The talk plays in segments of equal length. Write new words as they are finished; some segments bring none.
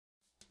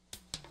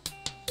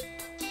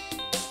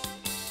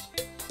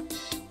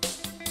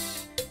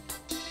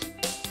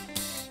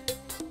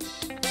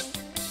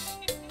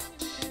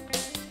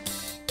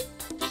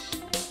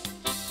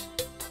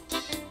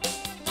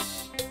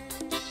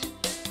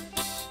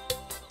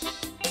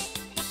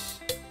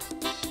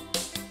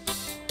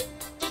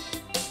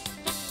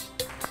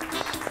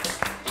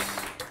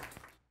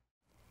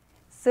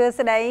សួ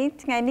ស្តី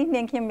ថ្ងៃនេះ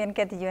នាងខ្ញុំមាន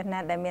កិត្តិយសណា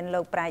ស់ដែលមាន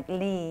លោកប្រាជ្ញ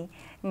លី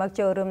មក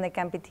ចូលរួមในក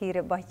ម្មវិធី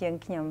របស់យើង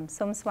ខ្ញុំ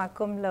សូមស្វាគ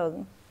មន៍លោក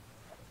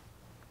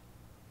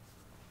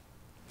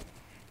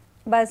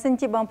បើសិន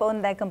ជាបងប្អូន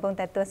ដែលកំពុង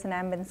តែទស្សនា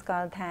មិនស្គា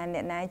ល់ថាអ្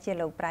នកណាជា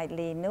លោកប្រាជ្ញ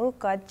លីនោះ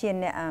គាត់ជា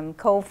អ្នក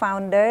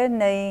co-founder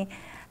នៃ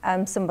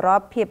សម្រា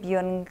ប់ភាពយ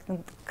ន្ត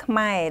ខ្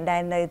មែរដែ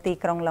លនៅទី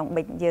ក្រុងឡុង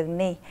បិចយើង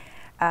នេះ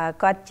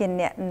គាត់ជា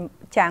អ្នក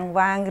ចាង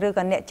វាងឬ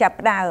ក៏អ្នកចាប់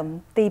ផ្ដើម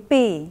ទី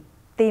2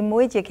ទី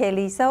1ជា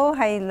Keliso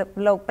ហើយ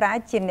លោកប្រា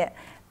ជ្ញជាអ្នក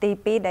ទី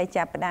2ដែល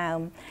ចាប់ផ្ដើម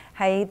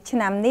ហើយឆ្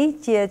នាំនេះ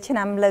ជាឆ្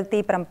នាំលើកទី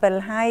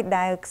7ហើយ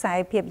ដែលខ្សែ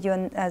ភាពយ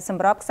ន្តស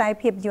ម្រាប់ខ្សែ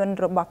ភាពយន្ត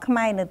របស់ខ្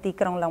មែរនៅទី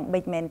ក្រុងឡុងបិ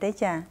ចមែនទេ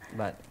ចា៎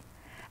បាទ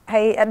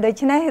ហើយដូ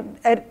ច្នេះ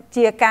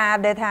ជាការ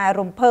ដែលថា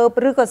រំភើប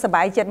ឬក៏សប្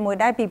បាយចិត្តមួយ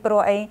ដែរពីព្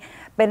រោះអី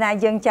ពេលណា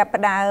យើងចាប់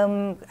ផ្ដើម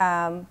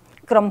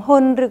ក្រុមហ៊ុ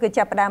នឬក៏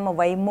ចាប់ផ្ដើមអ្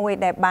វីមួយ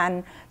ដែលបាន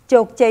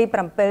ជោគជ័យ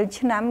7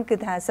ឆ្នាំគឺ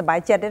ថាសប្បាយ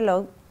ចិត្តទេលោ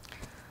ក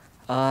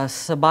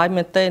សប្បាយ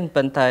មែនទែន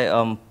ប៉ុន្តែ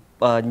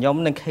ខ្ញុំ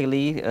និង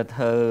Kelly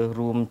ធ្វើ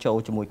រួមចូល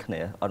ជាមួយគ្នា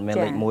អត់មាន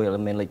លេខ1អ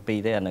ត់មានលេខ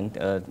2ទេអានឹង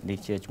នេះ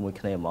ជាជាមួយ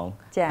គ្នាហ្មង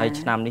ហើយ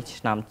ឆ្នាំនេះ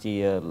ឆ្នាំជា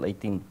លេខ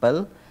ទី7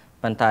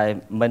ប៉ុន្តែ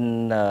មិន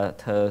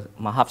ធ្វើ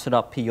មហោស្រ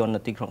ពភាពយន្តនៅ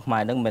ទីក្រុងខ្មែ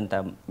រហ្នឹងមិនតែ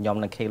ខ្ញុំ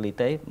និង Kelly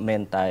ទេមិ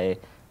នតែ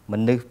ម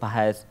នុស្សប្រ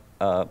ហែល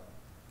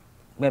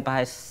មានប្រ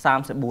ហែល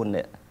34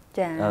នាក់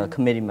ចា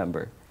committee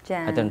member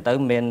ហើយទៅ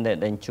មាន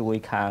ដែលជួយ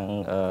ខាង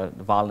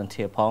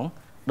volunteer ផង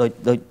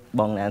ដូច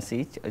បង Nancy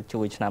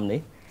ជួយឆ្នាំនេះ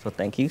so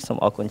thank you សូម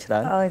អរគុណច្រើ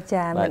នអូ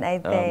ចាមិនអី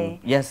ទេ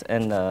yes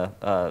and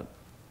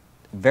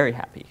very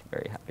happy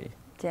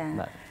ចា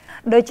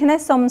ដូច្នេះ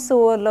សូម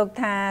សួរលោក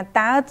ថា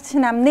តើឆ្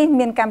នាំនេះ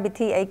មានកម្មវិ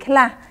ធីអីខ្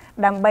លះ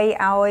ដើម្បី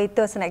ឲ្យទ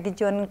ស្សនិក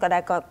ជនក៏ដែ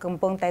លក៏កំ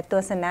ពុងតែទ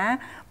ស្សនា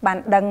បាន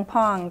ដឹងផ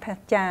ងថា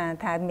ចា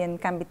ថាមាន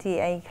កម្មវិធី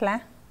អីខ្លះ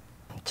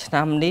ឆ្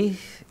នាំនេះ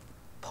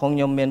ផងខ្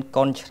ញុំមាន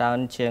កូនច្រើន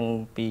ជាង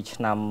ពីឆ្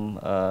នាំ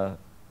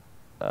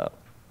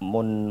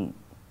មុន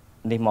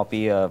នេះមក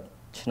ពី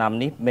ឆ្នាំ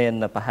នេះមាន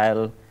ប្រហែល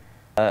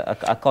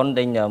អកូន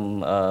ដែល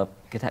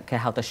គេ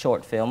ហៅថា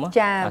short film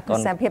ចា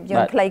ខ្សែភាពយ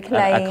ន្តខ្លីៗហ្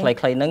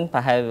នឹងប្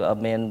រហែល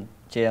មាន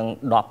ជាង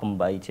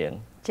18ជាង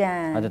ចា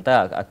ហើយទៅ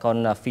អកូន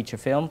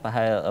feature film ប្រ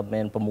ហែល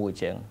មាន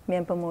6ជាងមា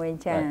ន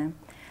6ចា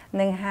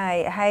នឹងហើ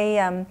យ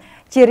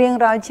ជារៀង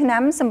រាល់ឆ្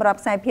នាំសម្រាប់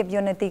ខ្សែភាពយ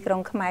ន្តនៅទីក្រុ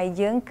ងខ្មែរ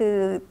យើងគឺ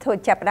ធ្វើ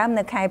ចាប់ផ្ដើម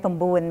នៅខែ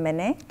9មែ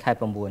នទេខែ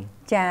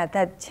9ចា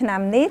តែឆ្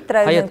នាំនេះត្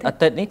រូវហើយអា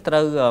ទិត្យនេះត្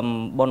រូវ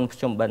បុណ្យភ្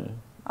ជុំបិណ្ឌ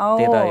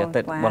ទៀតហើយអា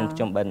ទិត្យបុណ្យភ្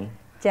ជុំបិណ្ឌ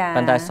ចា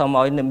ប៉ុន្តែសូម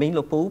ឲ្យមីង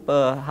លោកពូ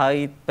ហើយ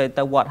ពេល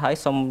ទៅវត្តហើយ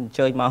សូមអញ្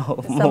ជើញមក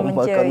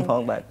មើលកូនផ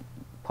ងបាទ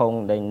ផង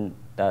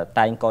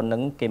តែងកូននឹ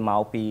ងគេម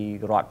កពី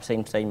រដ្ឋផ្សេ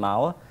ងម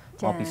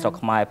កពីស្រុក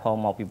ខ្មែរផង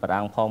មកពីបា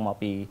រាំងផងមក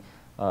ពី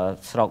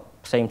ស្រុក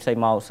ផ្សេង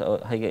មក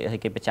ហើយ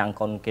គេប្រចាំង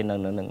កូនគេនៅ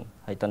នឹង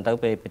ហើយតទៅ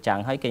ពេលប្រចាំង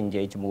ហើយគេនិ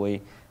យាយជាមួយ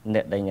អ្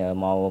នកដែល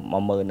ម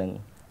កមើលនឹង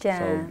ចា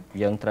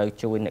យើងត្រូវ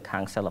ជួយអ្នកខា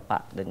ងសិល្បៈ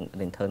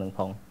ដែលធ្វើនឹង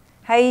ផង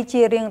ហើយ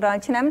ជារៀងរា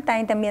ល់ឆ្នាំតែ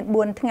ងតែមាន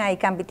4ថ្ងៃ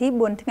កម្មវិធី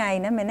4ថ្ងៃ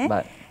ណាមែនទេ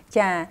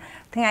ចា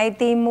ថ្ងៃ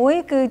ទី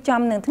1គឺ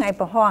ចំនឹងថ្ងៃ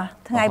ពហុ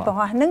ថ្ងៃព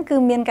ហុហ្នឹងគឺ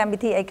មានកម្មវិ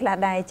ធីអីខ្លះ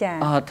ដែរចា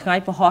ថ្ងៃ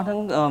ពហុហ្នឹង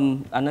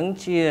អាហ្នឹង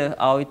ជា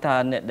ឲ្យតា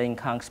អ្នកដេញ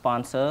ខាង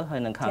sponsor ហើ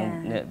យនឹងខាង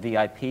អ្នក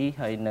VIP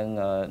ហើយនឹង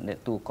អ្នក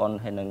ទូកុន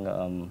ហើយនឹង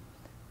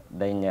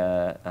ដេញ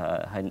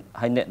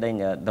ហើយអ្នកដេញ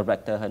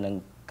director ហើយនឹង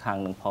ខាង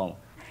នឹងផង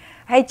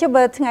ហើយចុះ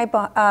បើថ្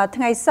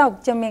ងៃសុក្រ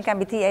ចាំមានកម្ម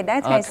វិធីអីដែរ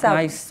ថ្ងៃ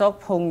សុក្រ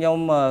ផងខ្ញុំ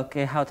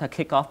គេហៅថា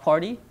kick off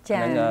party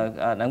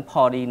នឹង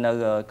party នៅ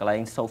កន្លែ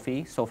ង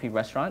Sophie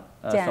restaurant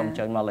សូមអញ្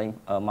ជើញមកលេង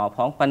មកផ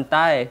ងប៉ុន្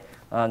តែ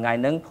ថ្ងៃ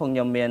ហ្នឹងផងខ្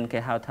ញុំមានគេ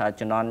ហៅថា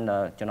ជំនា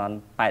ន់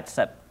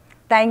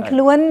80តែងខ្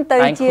លួនទៅ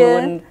ជា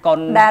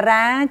តា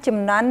រាចំ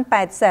នួន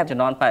80ចំ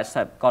នួន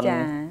80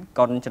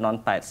កុនចំនួន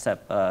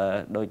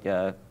80ដូច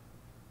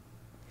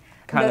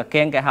ខា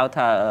ងគេហៅ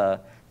ថា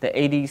the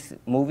 80s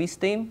movies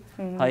theme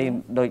ហើយ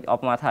ដូចអ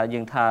បមកថាយើ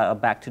ងថា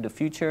Back to the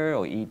Future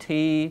or ET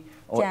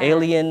or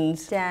Aliens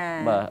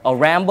បាទ or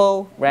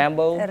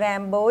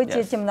Rambo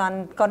ជាចំនួន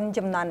កុន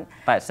ចំនួន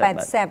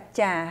80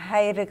ចា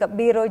ហើយឬក៏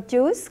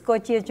Beetlejuice ក៏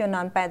ជាចំ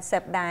នួន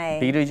80ដែរ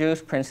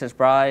Beetlejuice Princess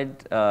Bride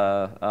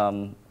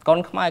កុន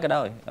ខ្មែរក៏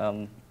ដោយ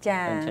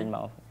ចាចេញម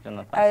កចំ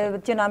នួន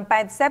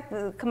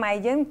80ខ្មែរ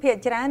យើងភាគ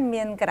ច្រើន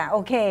មានការ៉ា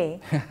អូខេ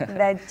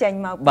ដែលចេញ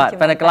មកពីចំ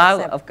នួន80កា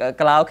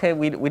រ៉ាអូខេ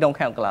we don't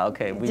count ការ៉ាអូ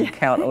ខេ we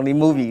count only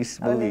movies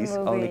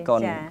only កុ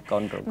ន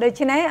ដូ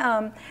ច្នេះ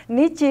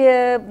នេះជា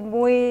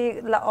មួយ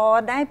ល្អ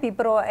ដែរពី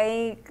ព្រោះអី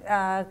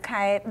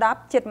ខែ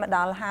10ជិតមកដ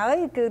ល់ហើយ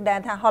គឺដែល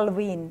ថា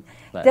Halloween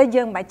តែ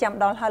យើងមិនបាច់ចាំ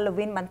ដល់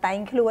Halloween បានតែង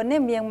ខ្លួនទេ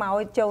មានមក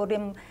ចូលរៀ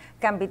ម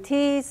កម្មវិ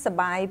ធីសប្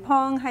បាយផ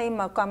ងហើយ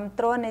មកគ្រប់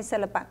គ្រងនៃសិ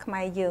ល្បៈខ្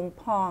មែរយើង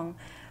ផង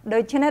ដូ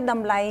ច្នេះត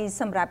ម្លៃ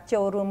សម្រាប់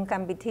ចូលរួមក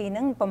ម្មវិធីហ្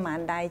នឹងប្រហែល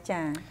ដែរ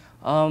ចា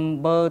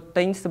បើ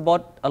ទិញសបុ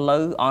តឥឡូ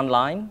វ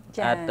online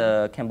at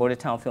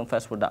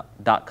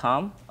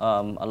cambodiatownfilmfestival.com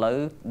ឥឡូវ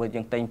បើ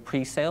យើងទិញ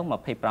pre-sale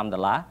 $25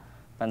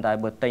ប៉ុន្តែ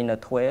បើទិញនៅ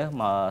Twitter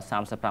មក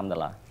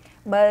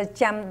$35បើ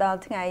ចាំដល់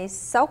ថ្ងៃ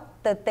សុក្រ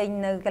ទៅទិញ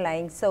នៅកន្លែ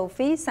ង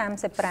Sophie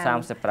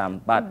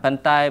 35បាទប៉ុ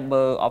ន្តែ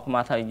បើអបម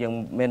កថាយើង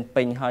មាន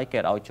ពេញហើយគេ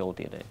ឲ្យចូល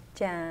ទៀតទេ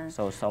ចា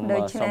so សូម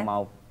ម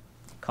ក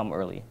come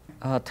early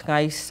ថ្ងៃ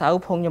សៅ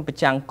រ៍ផងខ្ញុំប្រ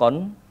ចាំងកុន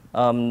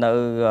នៅ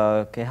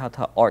គេហៅ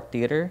ថា Art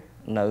Theater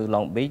នៅ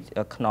Long Beach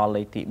ខ្នល់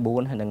លេខទី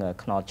4ហើយនឹង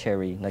ខ្នល់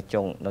Cherry នៅ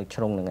ជ្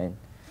រុងហ្នឹងឯង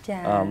ចា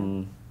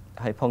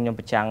ហើយផងខ្ញុំ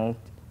ប្រចាំង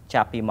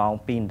ចាប់ពីម៉ោង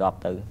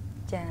 2:10 ទៅ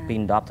ចា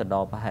2:10ទៅដ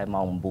ល់ប្រហែល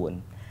ម៉ោង 9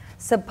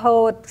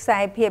 support ខ្សែ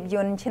ភាពយ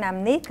ន្តឆ្នាំ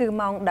នេះគឺ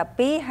ម៉ោង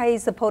 12 ហើយ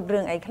support រឿ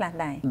ងអីខ្លះ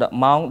ដែរ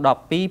ម៉ោង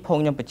 12 ផង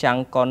ខ្ញុំប្រចាំង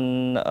កុន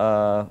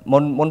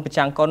មុនប្រ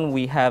ចាំងកុន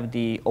we have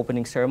the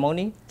opening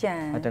ceremony ចា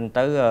ហើយ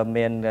ទៅ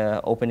មាន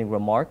opening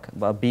remark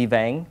B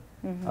Vang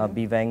B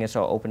Vang is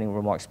our opening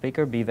remark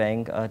speaker B Vang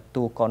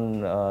តួកុន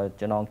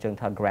ចំណងជើង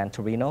ថា Gran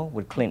Torino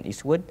with Clint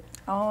Eastwood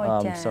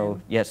so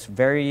yes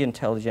very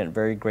intelligent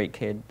very great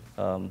kid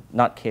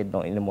not kid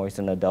not anymore he's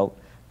an adult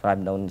but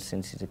I've known him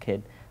since he's a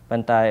kid ប៉ុ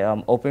ន្តែ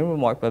opening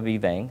remark by B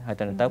Vang ហើយ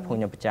ទៅផង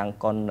ខ្ញុំប្រចាំង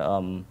កុន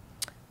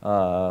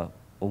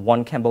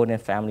one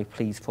Cambodian family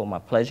please for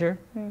my pleasure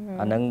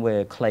អាហ្នឹងវា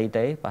ខ្លី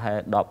ទេប្រហែល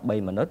13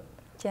មីនិត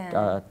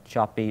ច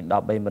ប់ពី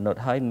13មីនិត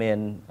ហើយមាន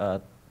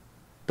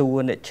តួ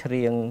អ្នកច្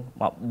រៀង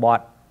មកប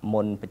ត់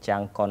មុនប្រចាំ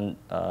ងកុន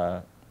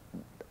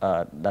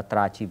ដាត្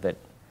រាជីវិត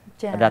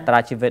ដាត្រា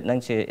ជីវិតហ្នឹង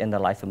ជា in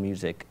the life of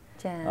music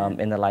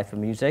in the life of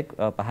music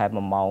ប្រហែល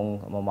1ម៉ោង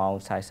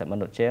40មី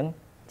និតជាង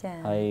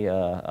ហើយ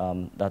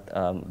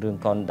រឿង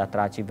កុនដាត្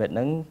រាជីវិតហ្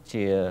នឹង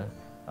ជា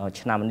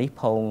ឆ្នាំនេះ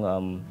ផង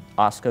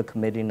Oscar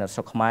committee នៅស្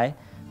រុកខ្មែរ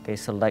គេ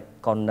select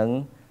កុនហ្នឹង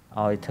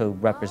ឲ្យធ្វើ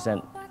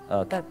represent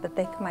ប្រ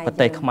ទេស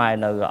ខ្មែរ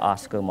នៅ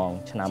Oscar ហ្មង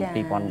ឆ្នាំ2020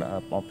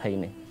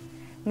នេះ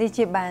នេះ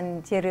ជាបាន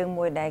ជារឿង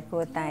មួយដែលគួ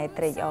រតែ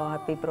ត្រេកអរ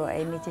ពីព្រោះ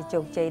អីនេះជាជោ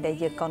គជ័យដែល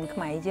យើងកុនខ្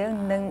មែរយើង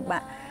នឹង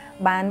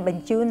បានប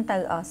ញ្ជូនទៅ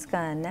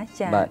Oscar ណា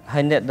ចា៎បាទហើ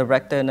យអ្នក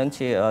director នឹង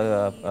ជា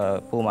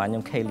ពូម៉ាខ្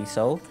ញុំ Kaylee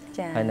So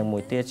ហើយនឹងមួ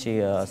យទៀតជា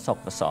សុក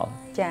បសល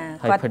ចា៎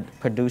ហើយ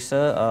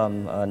producer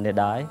អ្នក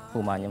ដែរពូ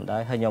ម៉ាខ្ញុំដែ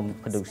រហើយខ្ញុំ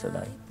producer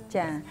ដែរ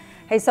ចា៎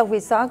ហើយសុក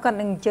វិសលគាត់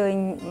នឹងអញ្ជើញ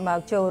ម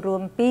កចូលរួ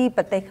មពី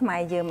ប្រទេសខ្មែ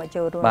រយើងមក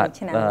ចូលរួម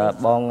ឆ្នាំនេះ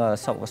បង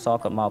សុកវិសល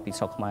គាត់មកពី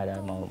ស្រុកខ្មែរដែរ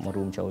មក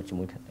រួមចូលជា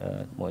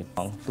មួយផ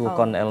ងតួ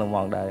កុន Ellen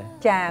Wong ដែរ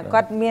ចា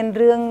គាត់មាន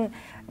រឿង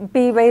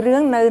ពីររឿ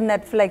ងនៅ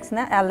Netflix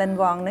ណា Ellen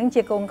Wong នឹង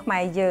ជាកូនខ្មែ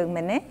រយើង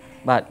មែនទេ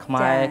បាទខ្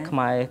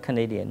មែរ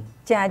Canadian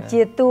ចា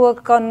ជាតួ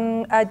កុន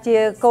ជា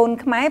កូន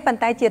ខ្មែរប៉ុន្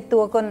តែជា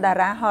តួកុនតា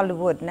រា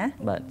Hollywood ណា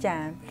ចា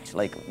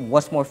like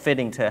what's more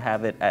fitting to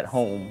have it at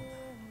home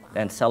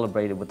and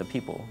celebrate it with the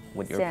people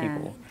with your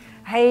people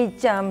ហើយ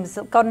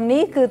កុន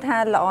នេះគឺថា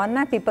ល្អ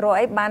ណាស់ពីព្រោះ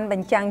អីបានប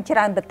ញ្ចាំងច្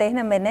រើនប្រទេស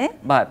ណាមែនទេ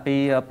បាទ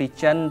ពី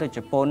ចិនទៅជ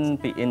ប៉ុន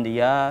ពីឥណ្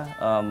ឌា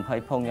ហើយ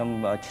ផងខ្ញុំ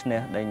ឈ្នះ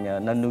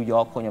នៅ New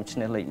York ផងខ្ញុំឈ្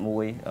នះលេខ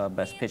1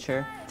 Best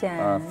Picture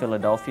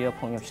Philadelphia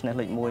ផងខ្ញុំឈ្នះ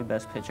លេខ1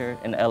 Best Picture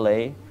in LA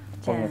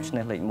ផងខ្ញុំឈ្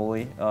នះលេខ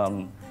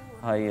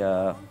1ហើយ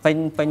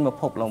ពេញមក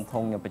ភពលោកផ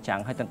ងខ្ញុំប្រចាំង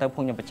ហើយទៅផ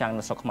ងខ្ញុំប្រចាំង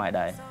នៅស្រុកខ្មែរ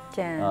ដែរ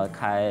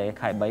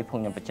ខែ3ផង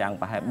ខ្ញុំប្រចាំង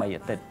ប្រហែល3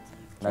អាទិត្យ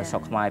នៅស្រុ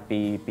កខ្មែរ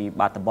ពី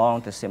បាត់ដំបង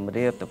ទៅសៀម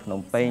រាបទៅភ្នំ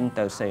ពេញ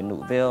ទៅសេនុ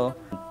វិល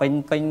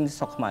ពេញ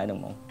ស្រុកខ្មែរហ្នឹង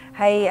ហ្មង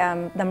ហើយ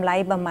តម្លៃ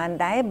ប្រហែល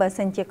ដែរបើ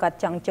សិនជាគាត់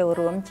ចង់ចូល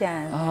រួមចា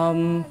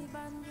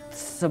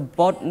សប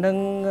ត់នឹង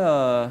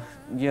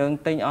យើង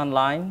ទិញ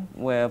online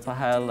វាប្រ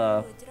ហែល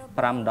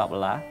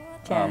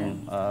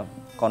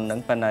$5កុននឹង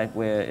ប៉ុន្តែ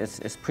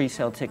it's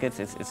pre-sale tickets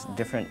it's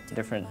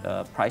different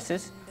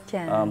prices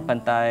ប៉ុ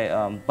ន្តែ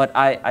but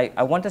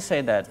I want to say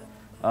that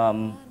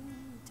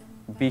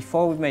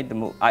before we made the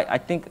movie, I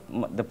think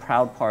the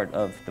proud part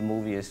of the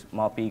movie is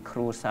មកពីគ្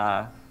រួសារ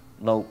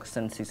លោក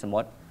សិនស៊ីសមុ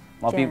ទ្រ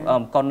មកពី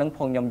កុននឹងផ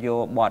ងខ្ញុំយក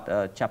បទ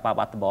ចាប់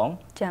បាត់ដំបង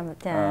ចា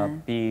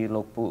ពី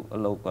លោក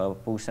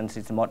ពូសិនស៊ី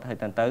សមុទ្រហើយ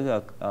ទៅ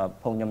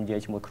ផងខ្ញុំនិយាយ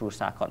ជាមួយគ្រួ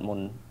សារគាត់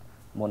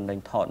មុននឹង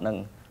ថតនឹង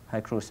ហើ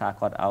យគ្រួសារ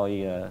គាត់ឲ្យ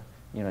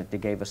you know they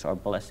gave us our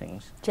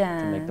blessings to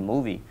make the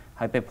movie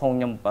ហើយពេលផង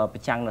ខ្ញុំប្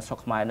រចាំងនៅស្រុក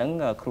ខ្មែរហ្នឹង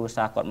គ្រួ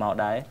សារគាត់មក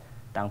ដែរ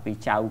តាំងពី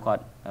ចៅគា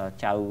ត់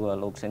ចៅ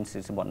លោកសិនស៊ី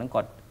សមុទ្រហ្នឹង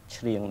គាត់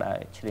ច្រៀ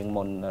ង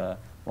មុន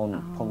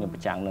ផងខ្ញុំប្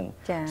រចាំងនឹង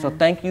so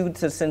thank you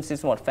to Sensi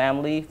Smart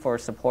family for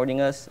supporting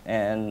us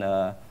and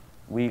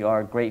we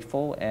are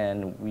grateful and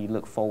we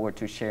look forward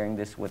to sharing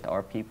this with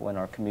our people and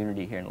our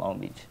community here in Long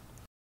Beach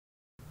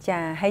ចា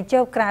ហើយជោ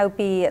គក្រៅ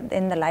ពី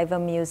in the life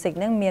of music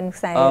នឹងមាន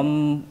ខ្សែ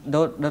ដ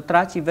ល់ត្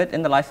រាជីវិត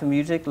in the life of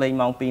music លេង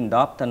ម៉ោង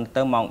 2:10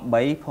 ទៅម៉ោង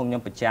 3 ផងខ្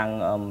ញុំប្រចាំង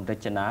រ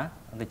ច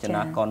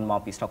នាកុនមក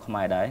ពីស្រុកខ្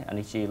មែរដែរអា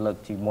នេះជាលើក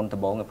ជាមុនដំ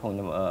បូងផងខ្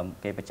ញុំ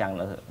គេប្រចាំង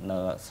នៅ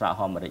ស្រា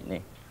ហមរិក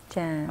នេះ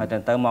ចាហើយ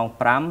ទៅម៉ោង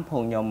 5 ផ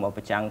ងខ្ញុំ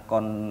ប្រចាំងកុ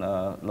ន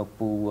លោក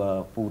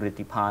ពូរិទ្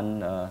ធិផាន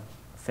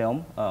film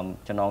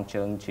ចំណង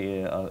ជើងជា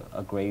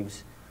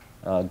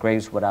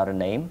Graves Without a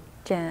Name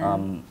ចា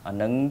អា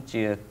នឹង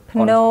ជាភ្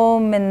នោ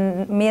មិន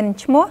មាន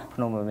ឈ្មោះ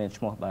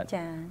បាទ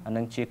អា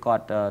នឹងជាគា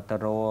ត់ទៅ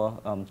រ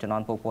ជំនា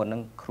ន់ពូពុននឹ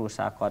ងគ្រូ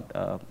សាគាត់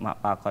ម៉ាក់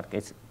ប៉ាគាត់គេ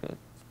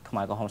ខ្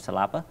មែរក៏ហុំស្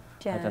លាប់ហើយ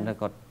ទៅ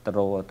គាត់ទៅរ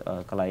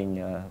កន្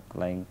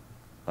លែង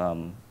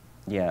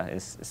yeah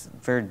it's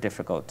very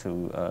difficult to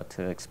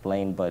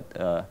explain but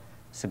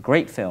it's a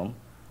great film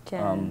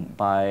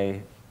by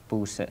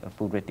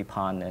Poo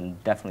Ritipan, and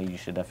definitely you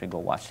should definitely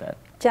go watch that.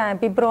 ចា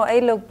ពីព្រោះអី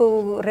លោកពូ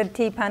រិទ្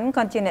ធីផាន់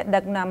គាត់ជាអ្នក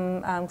ដឹកនាំ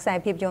ខ្សែ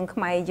ភាពយន្តខ្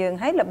មែរយើង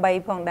ហើយល្បី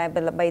ផងដែរ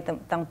ល្បី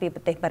តាំងពីប្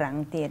រទេសបារាំង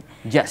ទៀត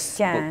Yes,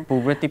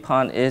 Poo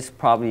Ritipan is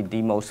probably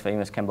the most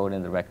famous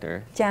Cambodian director.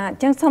 ចាអ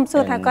ញ្ចឹងសូមសួ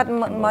រថាគាត់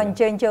មកអញ្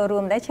ជើញចូលរួ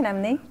មដែរឆ្នាំ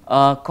នេះ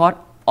គាត់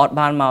អត់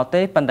បានមក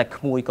ទេប៉ុន្តែ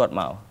ក្មួយគាត់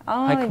មក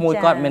ហើយក្មួយ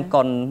គាត់មាន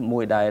កុនមួ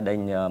យដែរដែល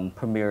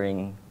premiering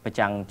ប្រ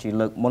ចាំងជា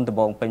លើកមុនដំ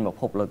បូងពេញមក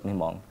ភពលើកនេះ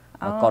ហ្មង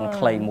កុន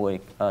ខ្លីមួយ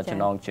ចំ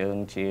ណងជើង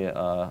ជា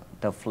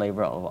The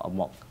Flavor of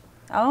Amok.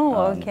 Oh,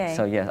 okay.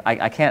 So yeah,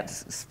 I can't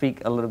speak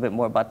a little bit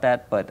more about that,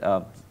 but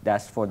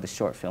that's for the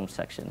short film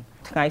section.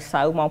 ថ្ងៃ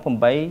សៅរ៍ម៉ោង 8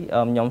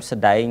 ខ្ញុំស្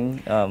ដែង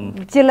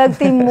ជាលើក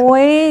ទី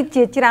1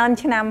ជាច្រើន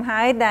ឆ្នាំ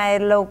ហើយដែល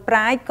លោកប្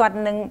រាជ្ញគាត់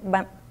នឹង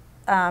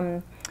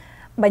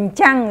បញ្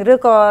ចាំងឬ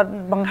ក៏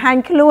បង្ហាញ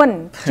ខ្លួន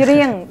ច្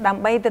រៀងដើ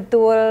ម្បីទ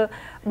ទួល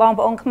បង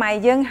ប្អូនខ្មែរ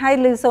យើងហើយ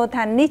ឮសូរ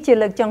ថានេះជា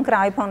លើកចុងក្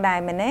រោយផងដែរ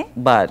មែនទេ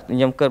បាទខ្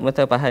ញុំគិតមើល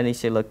ទៅប្រហែលនេះ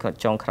ជាលើក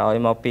ចុងក្រោយ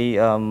មកពី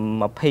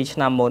20ឆ្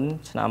នាំមុន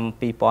ឆ្នាំ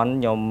2000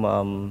ខ្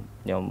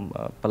ញុំ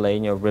បលេង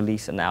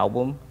release an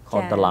album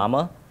called The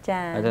Llama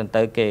ចាហើយ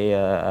ទៅគេ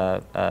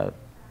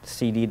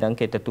CD ហ្នឹង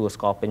គេទទួល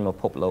ស្គាល់ពេញមក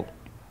ភពលោក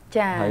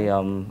ចាហើយឥ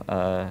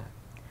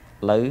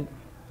ឡូវ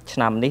ឆ្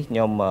នាំនេះខ្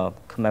ញុំ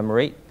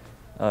commemorate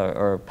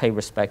or pay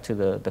respect to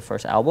the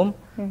first album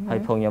ហើយ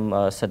ផងខ្ញុំ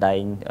ស្ដែ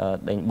ង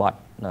ដេញបទ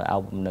នៅ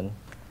album ហ្នឹង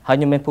ហើយ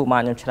ខ្ញុំមានពូម៉ា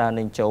ក់ខ្ញុំច្រើន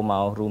នឹងចូលម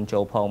ករួមចូ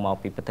លផងមក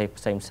ពីប្រទេស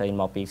ផ្សេង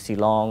មកពី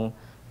Ceylon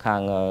ខា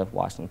ង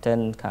Washington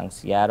ខាង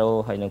Seattle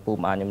ហើយនឹងពូ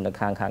ម៉ាក់ខ្ញុំនៅ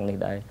ខាងនេះ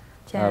ដែរ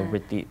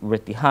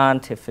Ritihan,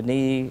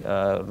 Tiffany,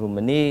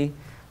 Rumani,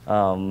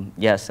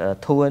 yes,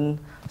 Tuan.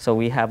 So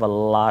we have a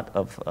lot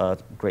of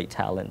great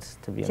talents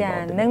to be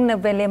involved in. នឹងនៅ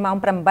វេលាម៉ោង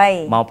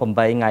 8 ម៉ោង 8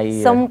 ថ្ងៃ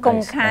សូមកុំ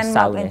ខាន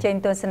មកអញ្ជើញ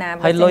ទស្សនា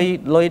ហើយ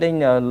លុយដេញ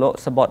លក់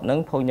សបុតហ្នឹង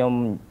ផងខ្ញុំ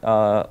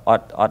អ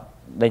ត់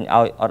ដេញឲ្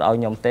យអត់ឲ្យ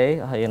ខ្ញុំទេ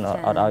ហើយ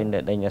អត់ឲ្យ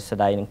ដេញស្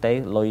ដាយហ្នឹងទេ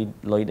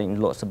លុយដេញ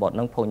លក់សបុតហ្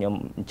នឹងផងខ្ញុំ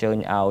អញ្ជើញ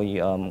ឲ្យ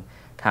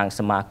ខាង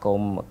សមាគ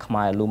មខ្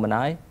មែរ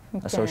Alumni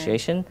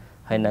Association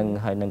ហើយ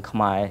នឹង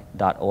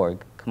khmer.org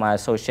Khmer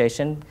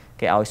Association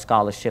គេឲ្យ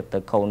scholarship ទៅ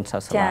កូនសា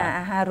សាចា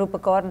អាហារូប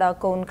ករណ៍ដល់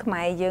កូនខ្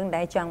មែរយើង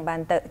ដែលច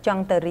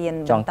ង់ទៅរៀន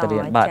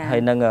បាទហើ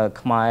យនឹង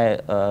ខ្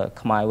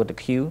មែរ with the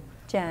Q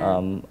ចា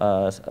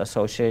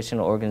association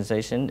or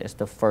organization is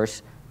the first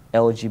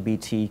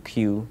LGBTQ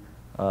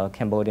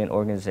Cambodian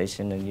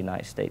organization in the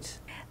United States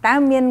តើ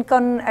មានកុ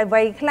នអ្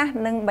វីខ្លះ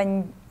នឹងបញ្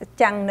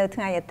ចាំងនៅ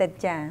ថ្ងៃអាទិត្យ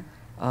ចា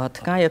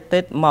ថ្ងៃអាទិ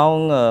ត្យម៉ោ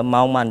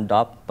ង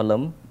10ព្រលឹ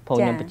មផង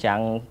ខ្ញុំបញ្ចាំ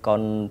ងកុ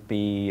ន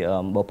ពី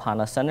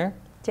Bopana Center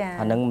ចា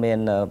អានឹង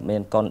មា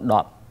នកុន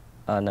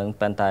10នឹង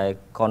ប៉ុន្តែ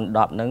កុន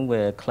10ហ្នឹង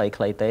វាខ្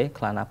លីទេ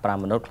ខ្លះណា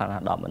5minuttខ្លះណា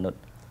10minutt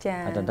ចា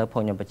ហើយទៅផ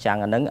ងខ្ញុំបញ្ចាំង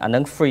អានឹ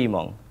ង free ហ្ម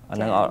ងអា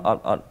នឹងអ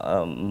ត់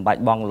បា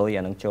ច់បង់លុយ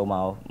អានឹងចូលម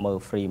កមើល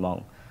free ហ្មង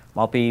ម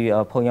កពី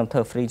ផងខ្ញុំធ្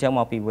វើ free ចឹងម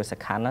កពីវាស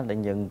ខាន់ណាដែល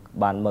យើង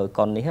បានមើល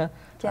កុននេះ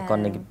កុន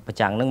នេះបញ្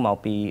ចាំងហ្នឹងមក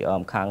ពី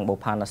ខាង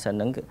Bopana Center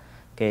ហ្នឹង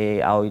គេ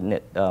ឲ្យអ្ន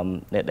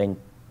កដែល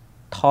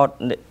ថត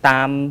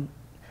តាម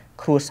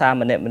គ្រួសារ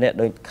ម្នាក់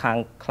ដូចខាង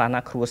ខ្លះណា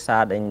គ្រួសា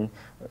រដែល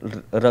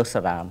រើស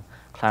សារ៉ាម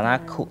ខ្លះណា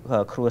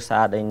គ្រួសា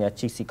រដែល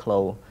ជីស៊ីក្លូ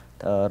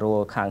រੂ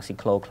ខាងស៊ី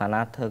ក្លូខ្លះ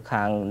ណាធ្វើ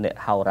ខាងអ្នក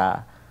ហៅរ៉ា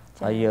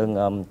ហើយយើង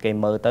គេ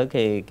មើលទៅ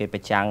គេប្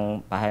រចាំង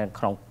ប្រហែល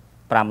ក្នុង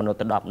5minutt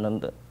ទៅ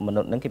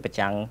10minuttហ្នឹងគេប្រ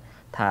ចាំង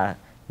ថា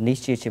នេះ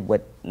ជាជីវិ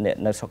តអ្នក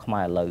នៅស្រុកខ្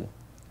មែរឥឡូវ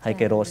ហើយ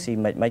គេរស់ស៊ី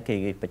មិនគេ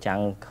ប្រចាំង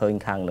ឃើញ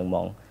ខាងនឹងហ្ម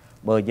ង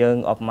បើយើង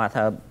អបមក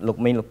ថាលោក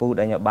មីងលោកពូ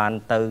ដែលបាន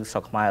ទៅស្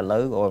រុកខ្មែរឥឡូ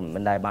វឬមិ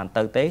នដែលបាន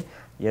ទៅទេ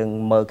យើង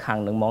មើលខាង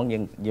នឹងហ្មង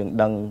យើង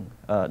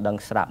ដឹង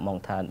ស្រាប់ហ្មង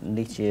ថា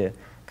នេះជា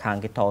ខាង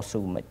គេត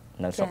ស៊ូមិន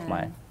នៅស្រុកខ្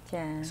មែរ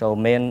ចា So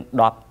មាន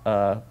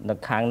10នៅ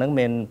ខាងហ្នឹង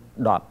មាន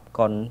10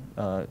កុន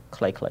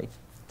ខ្លី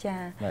ចា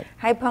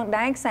ហើយផង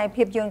ដែរខ្សែ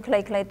ភាពយន្តខ្លី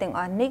ៗទាំងអ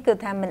ស់នេះគឺ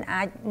ថាมัน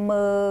អាច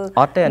មើល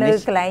នៅ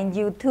កន្លែង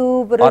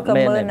YouTube ឬក៏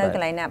មើលនៅក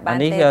ន្លែងណាបានទេ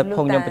នេះ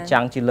ខ្ញុំបញ្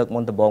ចាំងជាលើកមុ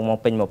នដំបូងមក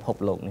ពេញមកភព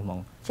លោកនេះហ្មង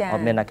អ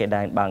ត់មានណាគេ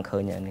ដែរបានឃើ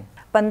ញនេះ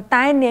ប៉ុន្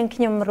តែនាង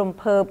ខ្ញុំរំ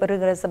ភើបរឿ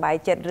ងសប្បាយ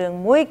ចិត្តរឿង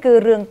មួយគឺ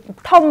រឿង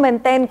ធំមែន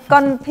ទែនកុ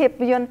នភាព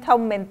យន្តធំ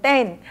មែនទែ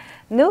ន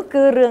នោះ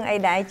គឺរឿងអី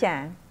ដែរចា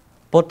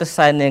ពុទ្ធ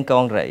សែននាងក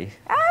ងរៃ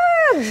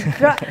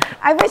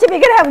I wish we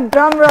could have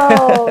drum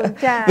roll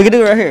ចា We can do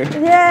it right here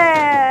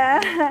Yeah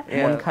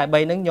មុនខែ3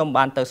ហ្នឹងខ្ញុំ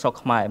បានទៅស្រុក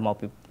ខ្មែរមក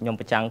ពីខ្ញុំ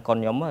ប្រចាំងកុន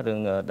ខ្ញុំរឿង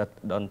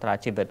តន្ត្រា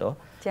ជីវិត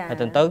ហើយ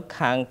ទៅ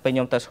ខាងពេលខ្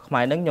ញុំទៅស្រុកខ្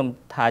មែរហ្នឹងខ្ញុំ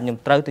ថាខ្ញុំ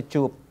ត្រូវទៅ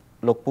ជួប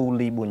លោកពូ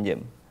លីប៊ុនយឹម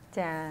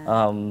ចា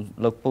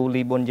លោកពូ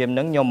លីប៊ុនយឹមហ្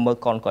នឹងខ្ញុំមើល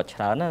កុនគាត់ច្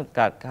រើនណា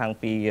កាត់ខាង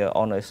ពីអ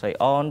នអេស័យ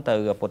អនទៅ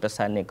ពុទ្ធ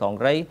សែននាងកង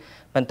រៃ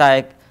ប៉ុន្តែ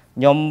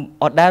ខ្ញុំ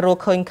អត់ដែលរក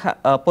ឃើញ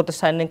ពុទ្ធ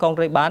សែននាងកង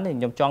រៃបានទេ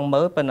ខ្ញុំចង់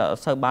មើលប៉ុន្តែអ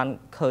ត់សូវបាន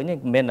ឃើញទេ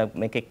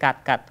មានគេកាត់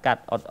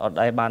អត់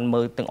ដែលបាន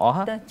មើលទាំងអ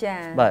ស់ចា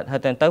បាទហើ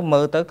យទៅមើ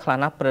លទៅខ្លះ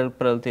ណាស់ព្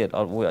រិលទៀតអ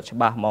ត់ច្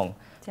បាស់ហ្មង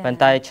ប៉ុន្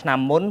តែឆ្នាំ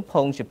មុន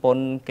ភូមិជប៉ុន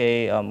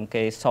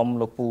គេសុំ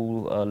លោកពូ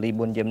លី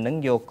ប៊ុនយឹមហ្នឹង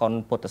យកកុន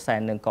ពុទ្ធសែន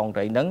នាងកង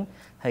រៃហ្នឹង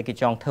ហើយគេ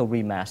ចង់ធ្វើ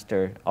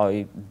remaster ឲ្យ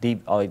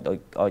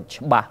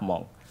ច្បាស់ហ្ម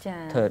ង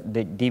ធ្វើ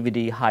DVD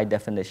high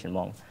definition ហ្ម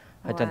ង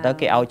ហើយទៅ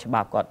គេឲ្យច្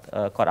បាប់គាត់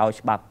ឲ្យ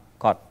ច្បាប់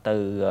គាត់ទៅ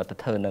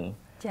ធ្វើនឹង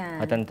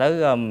ហើយតើទៅ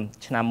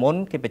ឆ្នាំមុន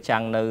គេប្រចាំ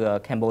ងនៅ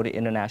Cambodia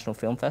International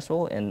Film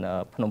Festival in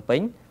Phnom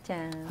Penh ចា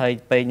ហើយ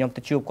ពេលខ្ញុំ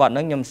ទៅជួបគាត់ហ្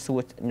នឹងខ្ញុំសួ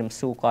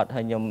រគាត់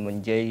ហើយខ្ញុំ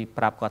និយាយ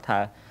ប្រាប់គាត់ថា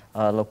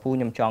លោកពូ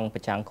ខ្ញុំចង់ប្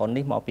រចាំងកូន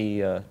នេះមកពី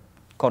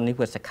កូននេះ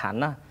វាសំខាន់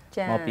ណាស់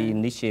មកពី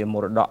នេះជាម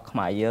រតកខ្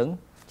មែរយើង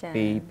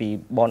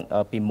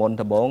ពីមុន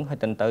ដំបូងហើយ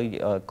ទៅ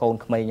កូន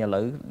ក្មេងឥ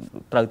ឡូវ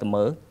ត្រូវទៅ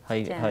មើល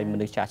ហើយម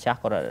នុស្សចាស់ៗគា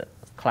ត់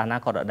ខ្លះណា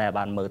គាត់អត់ដែល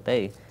បានមើលទេ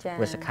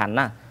វាសំខាន់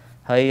ណាស់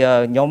ហើយ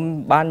ខ្ញុំ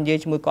បាននិយាយ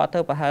ជាមួយគាត់ទៅ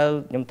ប្រហែល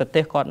ខ្ញុំទៅ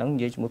ទេសគាត់ហ្នឹងនិ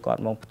យាយជាមួយគាត់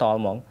ហ្មងផ្ទាល់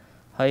ហ្មង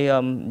ហើយ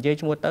និយាយ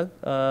ជាមួយទៅ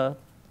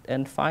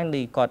and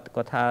finally គាត់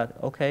ថា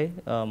អូខេ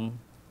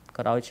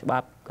គាត់ឲ្យច្បា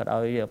ប់គាត់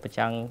ឲ្យប្រ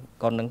ចាំង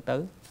កូនហ្នឹងទៅ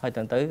ហើយ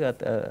ទៅ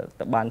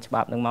បានច្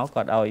បាប់ហ្នឹងមក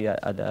គាត់ឲ្យ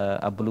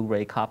a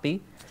Blu-ray copy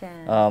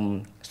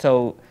so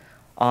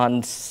on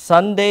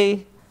Sunday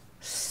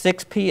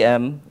 6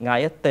 p.m. ថ្ងៃ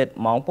អាទិត្យ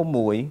ម៉ោង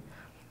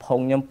6ផង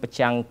ខ្ញុំប្រ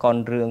ចាំងកូន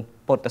រឿង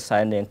ពុទ្ធសែ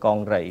ននាងកង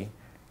រៃ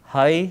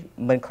ហើយ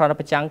មិនគ្រាន់តែ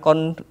ប្រចាំងកូន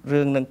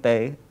រឿងនឹងទេ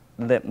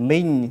ដែល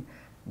មីង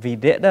វី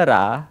ដេតា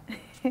រ៉ា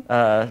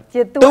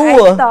ជាតួ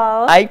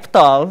ឯកផ្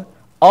ទាល់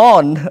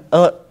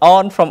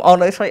on from on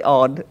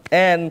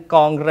and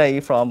Kong Ray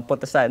from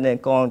Puttasan and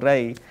Kong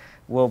Ray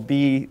will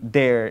be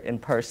there in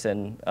person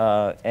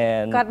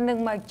and គាត់នឹង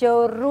មកចូល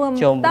រួម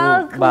ដ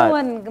ល់ខ្លួ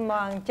នហ្ម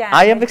ងចា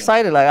I am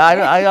excited like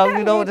I don't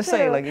know what to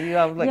say like you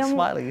know like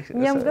smiling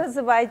ខ្ញុំក៏ស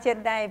ប្បាយចិត្ត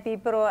ដែរពី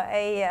ព្រោះ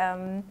អី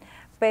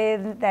ពេល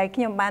ដែល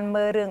ខ្ញុំបាន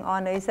មើលរឿងអ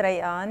នអីស្រី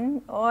អន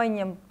អូយខ្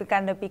ញុំកា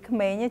ន់ទៅពីក្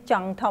មេងច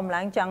ង់ធំ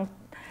ឡើងចង់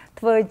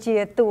ធ្វើជា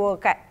តួ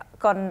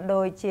កូន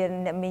ដូចជា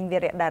អ្នកមីងវី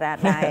រៈតារា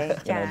ដែរ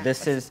ចា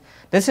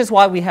this is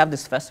why we have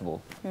this festival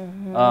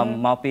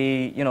Mapi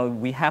you know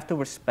we have to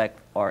respect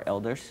our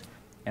elders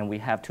and we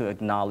have to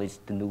acknowledge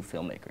the new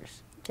filmmakers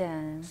ចា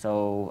so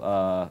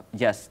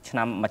yes ឆ្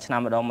នាំ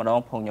ម្ដង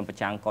ផងខ្ញុំប្រ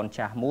ចាំងកូន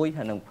ចាស់មួយ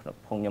ហើយនឹង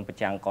ផងខ្ញុំប្រ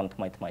ចាំងកូនថ្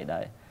មី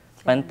ដែរ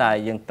ប៉ុន្តែ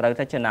យើងត្រូវ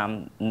តែចំណាំ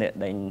អ្នក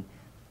ដែល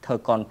ធ្វើ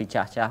កូនពី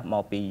ចាស់ម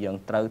កពីយើង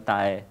ត្រូវ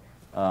តែ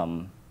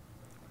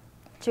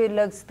ជួយ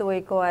លើកស្ទួយ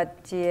គាត់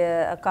ជា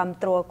គ្រប់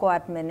គ្រងគា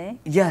ត់មែនទេ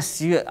Yes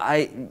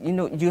you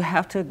know you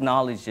have to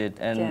acknowledge it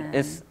and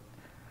it's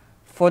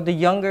for the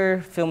younger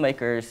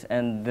filmmakers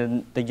and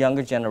the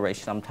younger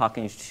generation I'm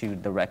talking to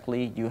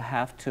directly you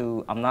have to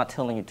I'm not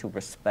telling you to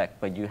respect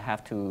but you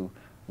have to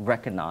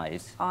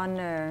recognize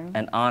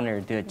honor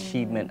the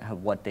achievement of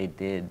what they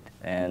did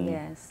and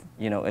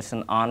you know it's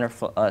an honor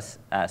for us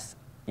as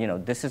you know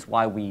this is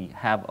why we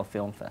have a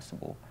film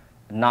festival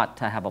not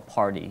to have a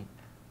party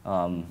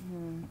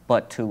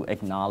but to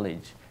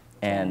acknowledge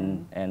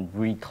and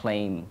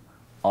reclaim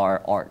our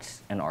arts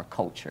and our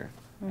culture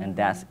and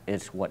that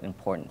is what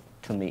important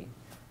to me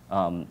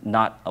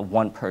not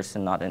one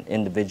person not an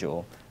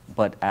individual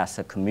but as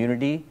a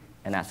community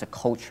and as a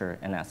culture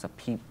and as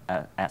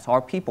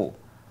our people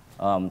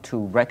to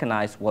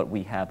recognize what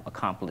we have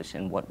accomplished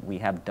and what we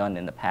have done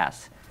in the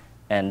past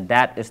and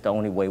that is the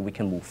only way we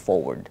can move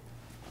forward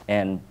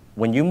and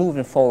when you're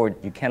moving forward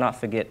you cannot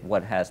forget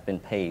what has been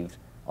paved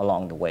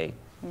along the way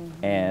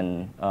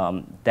and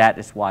that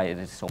is why it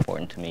is so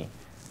important to me.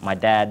 My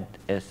dad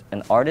is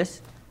an artist.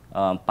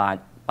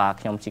 ប៉ា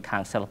ខ្ញុំជាខា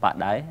ងសិល្បៈ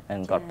ដែរ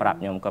and គាត់ប្រាប់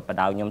ខ្ញុំគាត់ប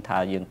ដៅខ្ញុំថា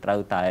យើងត្រូវ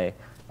តែ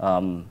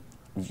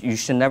you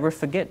should never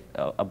forget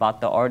about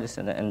the artists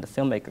and the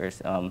filmmakers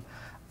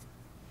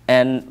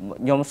and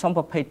ខ្ញុំសូម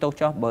ប្រភេទទោស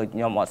ចោះបើខ្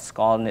ញុំអត់ស្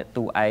គាល់អ្នក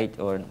តួឯក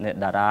ឬអ្នក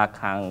តារា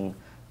ខាង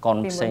កូន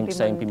ផ្សេ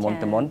ងពីមុន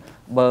ទៅមុន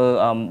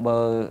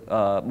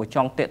បើច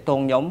ង់តាក់ទង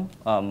ខ្ញុំ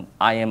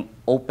I am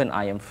open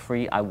I am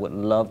free I would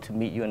love to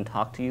meet you and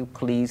talk to you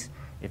please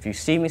if you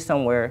see me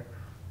somewhere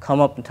come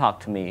up and talk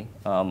to me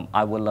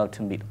I would love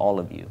to meet all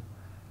of you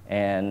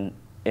and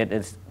it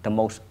is the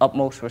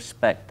utmost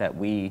respect that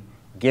we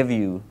give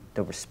you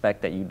the respect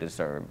that you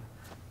deserve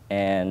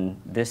and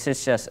this is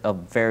just a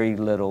very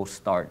little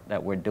start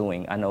that we're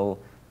doing I know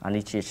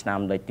Anichiឆ្នាំ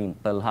លេខទី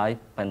7ហើយ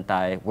ប៉ុន្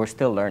តែ we're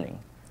still learning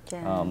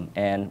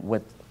and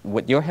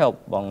with your help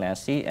Bong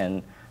Nancy and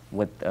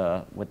with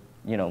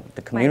you know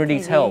the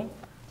community's help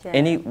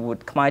with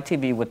Khmer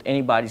TV with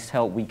anybody's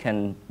help we can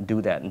do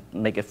that and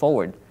make it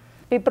forward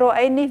ពីព្រោះ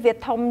អីនេះវា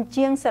ធំ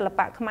ជាងសិល្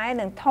បៈខ្មែរ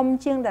និងធំ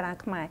ជាងតារា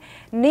ខ្មែរ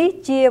នេះ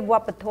ជាវ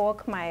ប្បធម៌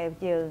ខ្មែរ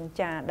យើង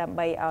ចាដើម្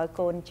បីឲ្យ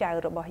កូនចៅ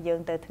របស់យើង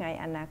ទៅថ្ងៃ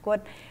អនាគត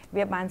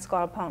វាបានស្គា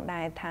ល់ផង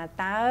ដែរថា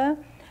តើ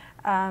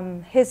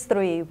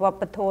history វប្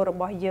បធម៌រ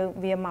បស់យើង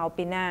វាមក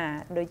ពីណា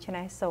ដូច្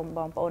នេះសូមប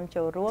ងប្អូន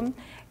ចូលរួម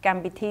កម្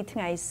មវិធីថ្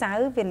ងៃសៅ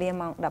រ៍វេលា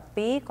ម៉ោង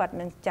 12 គាត់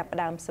នឹងចាប់ផ្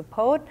ដើម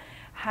support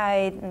ហើយ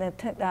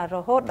រ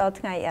ហូតដល់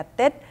ថ្ងៃអា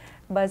ទិត្យ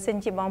បើសិន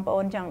ជាបងប្អូ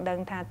នចង់ដឹង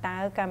ថាតើ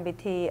កម្មវិ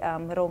ធី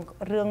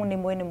រឿងនី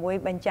មួយ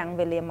ៗបញ្ចាំង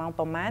វេលាម៉ោង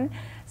ប្រហែល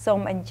សូម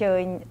អញ្ជើ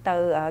ញទៅ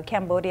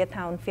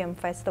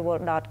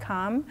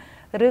cambodiatownfilmfestival.com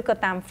ឬក៏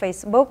តាម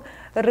Facebook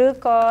ឬ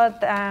ក៏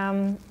តាម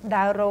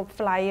ដើររក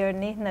flyer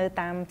នេះនៅ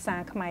តាមផ្សា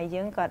រខ្មែរ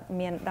យើងគាត់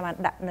មានបាន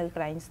ដាក់នៅក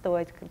ន្លែងស្ទួយ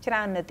ច្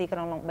រើននៅទីក្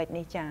រុងឡុងបិច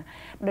នេះចា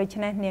ដូច្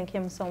នេះនាងខ្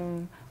ញុំសូម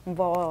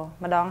វល់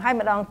ម្ដងហើយ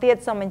ម្ដងទៀត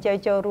សូមអញ្ជើញ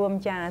ចូលរួម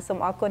ចាសូម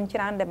អរគុណច្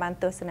រើនដែលបាន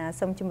ទស្សនា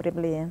សូមជម្រាប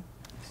លា